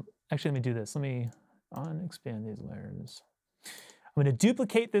 actually, let me do this. Let me unexpand these layers. I'm going to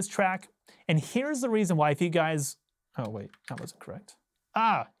duplicate this track, and here's the reason why. If you guys, oh wait, that wasn't correct.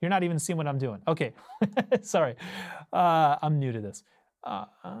 Ah, you're not even seeing what I'm doing. Okay, sorry, I'm new to this.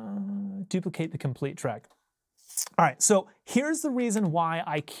 Duplicate the complete track. All right, so here's the reason why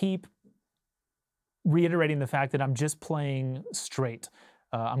I keep reiterating the fact that I'm just playing straight.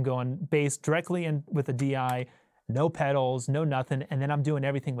 I'm going bass directly in with a DI, no pedals, no nothing, and then I'm doing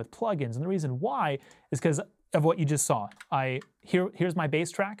everything with plugins. And the reason why is because of what you just saw. Here's my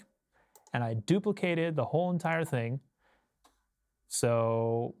bass track, and I duplicated the whole entire thing.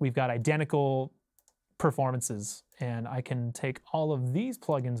 So we've got identical performances, and I can take all of these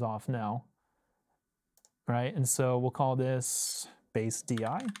plugins off now, right? And so we'll call this bass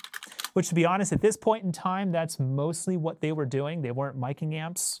DI, which, to be honest, at this point in time, that's mostly what they were doing. They weren't miking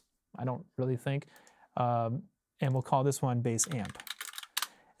amps, I don't really think. And we'll call this one bass amp.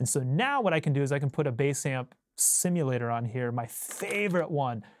 And so now what I can do is I can put a bass amp simulator on here, my favorite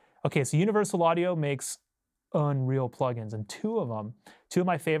one. Okay, so Universal Audio makes unreal plugins, and two of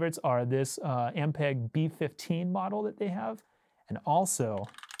my favorites are this Ampeg B15 model that they have, and also,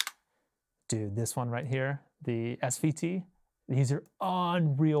 dude, this one right here, the SVT. These are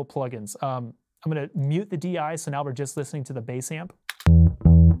unreal plugins. I'm gonna mute the DI, so now we're just listening to the bass amp.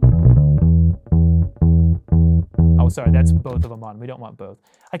 Oh, sorry, that's both of them on. We don't want both.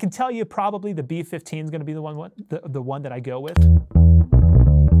 I can tell you probably the B15 is gonna be the one that I go with.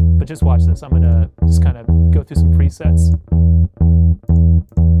 But just watch this. I'm gonna just kind of go through some presets.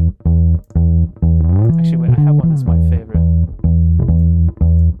 Actually, wait, I have one that's my favorite.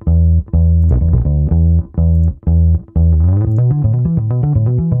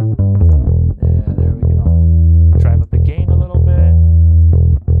 Yeah, there we go. Drive up the gain a little bit.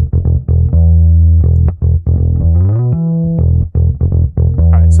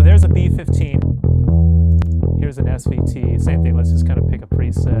 All right, so there's a B15. Here's an SVT, same thing, let's just kind of pick a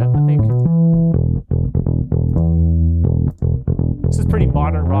preset. I think this is pretty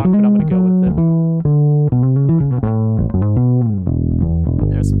modern rock, but I'm gonna go with it.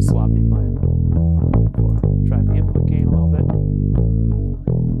 There's some sloppy playing. Drive the input gain a little bit.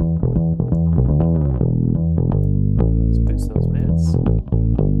 Let's boost those mids.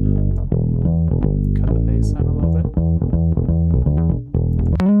 Cut the bass down a little bit.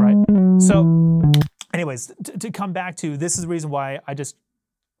 Right, so anyways, to come back to, this is the reason why I just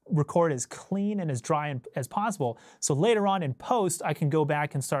record as clean and as dry as possible. So later on in post, I can go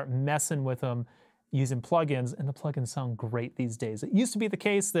back and start messing with them using plugins, and the plugins sound great these days. It used to be the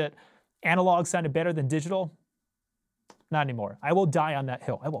case that analog sounded better than digital. Not anymore. I will die on that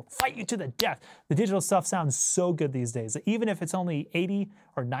hill. I will fight you to the death. The digital stuff sounds so good these days, that even if it's only 80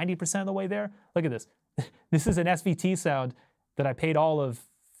 or 90% of the way there, look at this. This is an SVT sound that I paid all of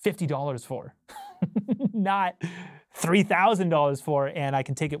 $50 for. Not $3,000 for, and I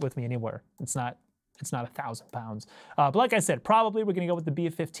can take it with me anywhere. It's not 1,000 pounds. But like I said, probably we're gonna go with the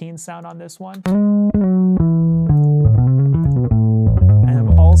B15 sound on this one. And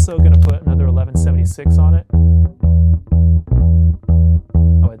I'm also gonna put another 1176 on it.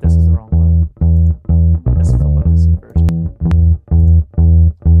 Oh wait, this is the wrong one. This is the legacy version.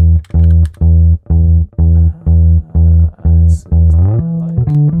 This is the one I like.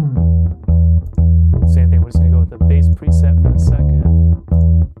 Same thing, we're just gonna go with the bass preset for the second.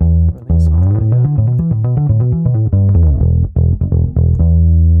 Release all of it, yeah.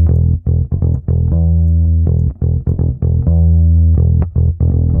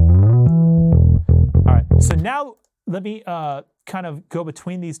 All right, so now let me kind of go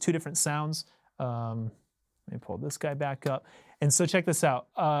between these two different sounds. Let me pull this guy back up. And so check this out.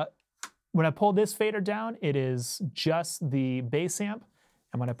 When I pull this fader down, it is just the bass amp.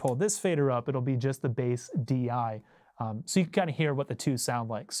 And when I pull this fader up, it'll be just the bass DI. So you can kind of hear what the two sound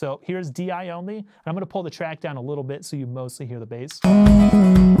like. So here's DI only, and I'm going to pull the track down a little bit so you mostly hear the bass.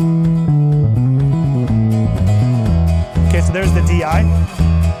 Okay, so there's the DI.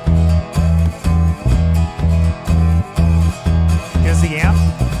 Here's the amp.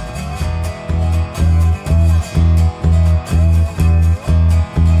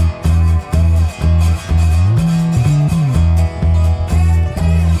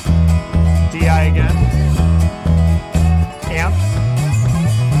 DI again. Amp.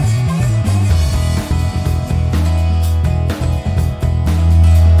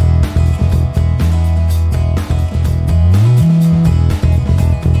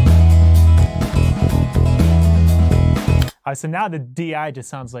 So now the DI just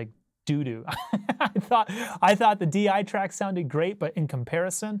sounds like doo-doo. I thought the DI track sounded great, but in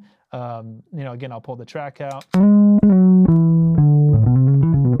comparison, you know, again, I'll pull the track out. And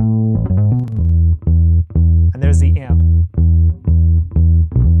there's the amp.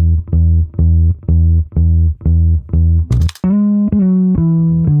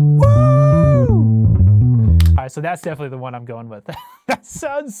 So that's definitely the one I'm going with. That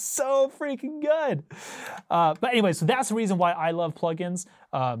sounds so freaking good. But anyway, so that's the reason why I love plugins,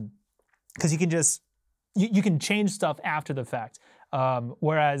 because you can just, you can change stuff after the fact.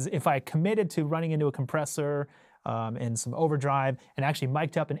 Whereas if I committed to running into a compressor and some overdrive and actually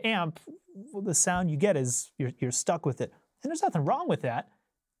mic'd up an amp, well, the sound you get is you're stuck with it. And there's nothing wrong with that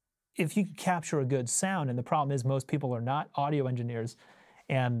if you can capture a good sound. And the problem is most people are not audio engineers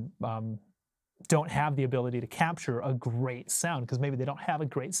and don't have the ability to capture a great sound because maybe they don't have a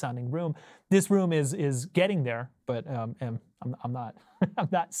great sounding room. This room is getting there, but I'm not I'm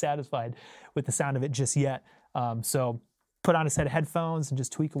not satisfied with the sound of it just yet. So put on a set of headphones and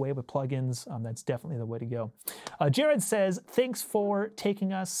just tweak away with plugins. That's definitely the way to go. Jared says, thanks for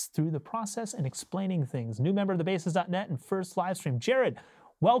taking us through the process and explaining things. New member of thebassist.net and first live stream. Jared,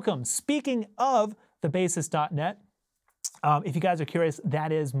 welcome. Speaking of thebassist.net, if you guys are curious,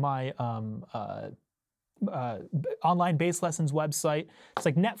 that is my online bass lessons website. It's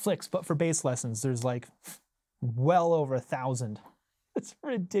like Netflix, but for bass lessons. There's like well over 1,000. It's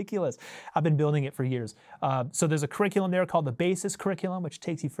ridiculous. I've been building it for years. So there's a curriculum there called the Bassist Curriculum, which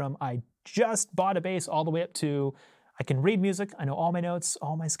takes you from I just bought a bass all the way up to I can read music, I know all my notes,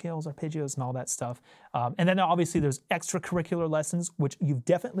 all my scales, arpeggios, and all that stuff. And then obviously there's extracurricular lessons, which you've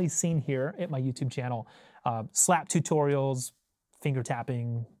definitely seen here at my YouTube channel. Slap tutorials, finger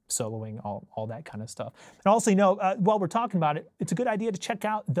tapping, soloing, all that kind of stuff. And also, you know, while we're talking about it, it's a good idea to check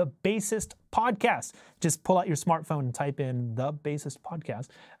out the Bassist Podcast. Just pull out your smartphone and type in the Bassist Podcast.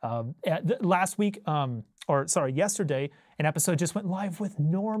 Last week, yesterday, an episode just went live with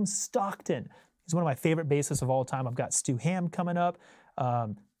Norm Stockton. He's one of my favorite bassists of all time. I've got Stu Ham coming up.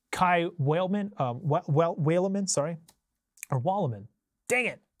 Kai Waleman, or Wallaman. Dang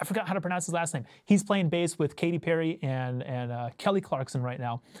it, I forgot how to pronounce his last name. He's playing bass with Katy Perry and Kelly Clarkson right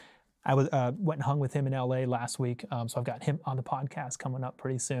now. I went and hung with him in LA last week, so I've got him on the podcast coming up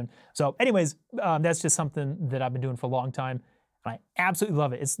pretty soon. So anyways, that's just something that I've been doing for a long time. And I absolutely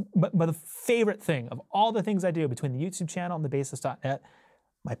love it. But the favorite thing of all the things I do between the YouTube channel and thebassist.net,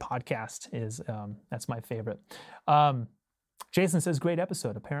 my podcast is, that's my favorite. Jason says, great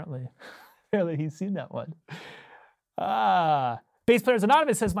episode, apparently. Apparently he's seen that one. Bass Players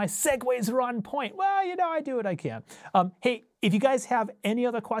Anonymous says, my segues are on point. Well, you know, I do what I can. Hey, if you guys have any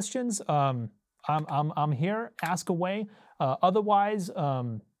other questions, I'm here, ask away. Otherwise,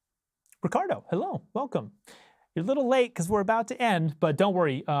 Ricardo, hello, welcome. You're a little late because we're about to end, but don't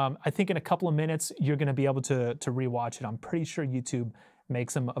worry. I think in a couple of minutes, you're gonna be able to rewatch it. I'm pretty sure YouTube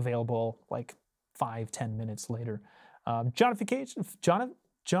makes them available like 5-10 minutes later. John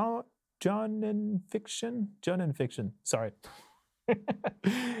and Fiction, sorry.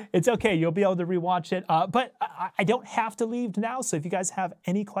 It's okay, you'll be able to rewatch it. But I don't have to leave now, so if you guys have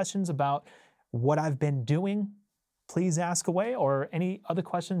any questions about what I've been doing, please ask away, or any other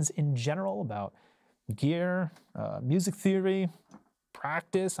questions in general about gear, music theory,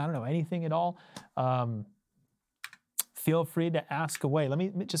 practice, I don't know, anything at all. Feel free to ask away. Let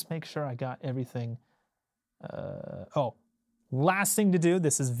me just make sure I got everything. Last thing to do,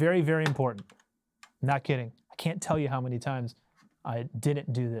 this is very, very important. Not kidding. I can't tell you how many times I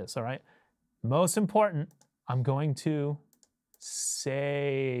didn't do this, all right? Most important, I'm going to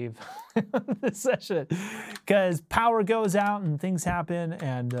save the session because power goes out and things happen,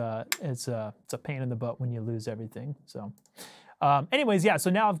 and it's a pain in the butt when you lose everything. So anyways, yeah, so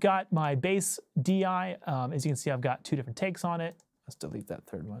now I've got my bass DI. As you can see, I've got 2 different takes on it. Let's delete that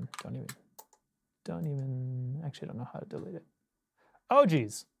third one. Don't even, actually I don't know how to delete it. Oh,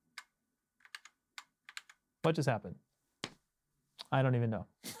 geez. What just happened? I don't even know.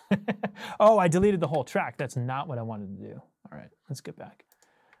 Oh, I deleted the whole track. That's not what I wanted to do. All right, let's get back.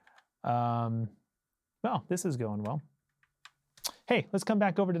 Well, this is going well. Hey, let's come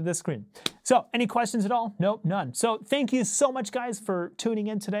back over to this screen. So, any questions at all? Nope, none. So, thank you so much, guys, for tuning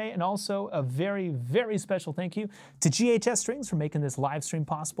in today. And also a very, very special thank you to GHS Strings for making this live stream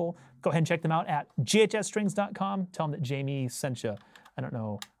possible. Go ahead and check them out at ghsstrings.com. Tell them that Jamie sent you. I don't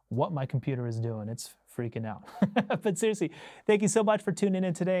know what my computer is doing. It's freaking out. But seriously, thank you so much for tuning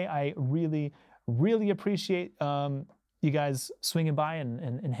in today. I really, really appreciate you guys swinging by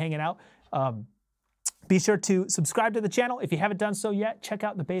and hanging out. Be sure to subscribe to the channel. If you haven't done so yet, check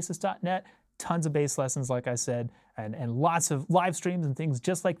out thebassist.net. Tons of bass lessons, like I said, and lots of live streams and things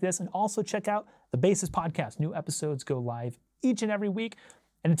just like this. And also check out the Bassist Podcast. New episodes go live each and every week.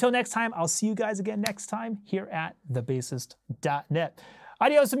 And until next time, I'll see you guys again next time here at thebassist.net.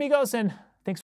 Adios, amigos, and